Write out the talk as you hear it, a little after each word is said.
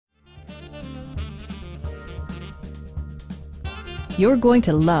You're going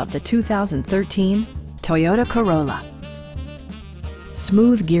to love the 2013 Toyota Corolla.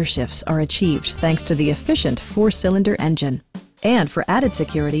 Smooth gear shifts are achieved thanks to the efficient 4-cylinder engine. And for added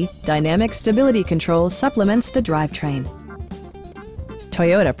security, dynamic stability control supplements the drivetrain.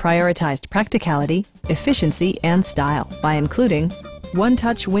 Toyota prioritized practicality, efficiency, and style by including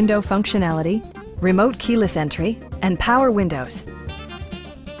one-touch window functionality, remote keyless entry, and power windows.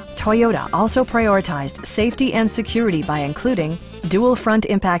 Toyota also prioritized safety and security by including dual front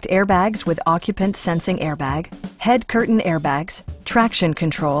impact airbags with occupant sensing airbag, head curtain airbags, traction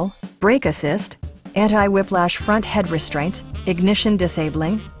control, brake assist, anti-whiplash front head restraints, ignition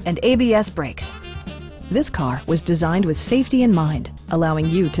disabling, and ABS brakes. This car was designed with safety in mind, allowing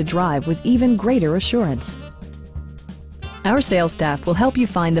you to drive with even greater assurance. Our sales staff will help you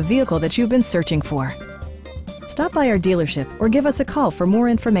find the vehicle that you've been searching for. Stop by our dealership or give us a call for more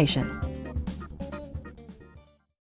information.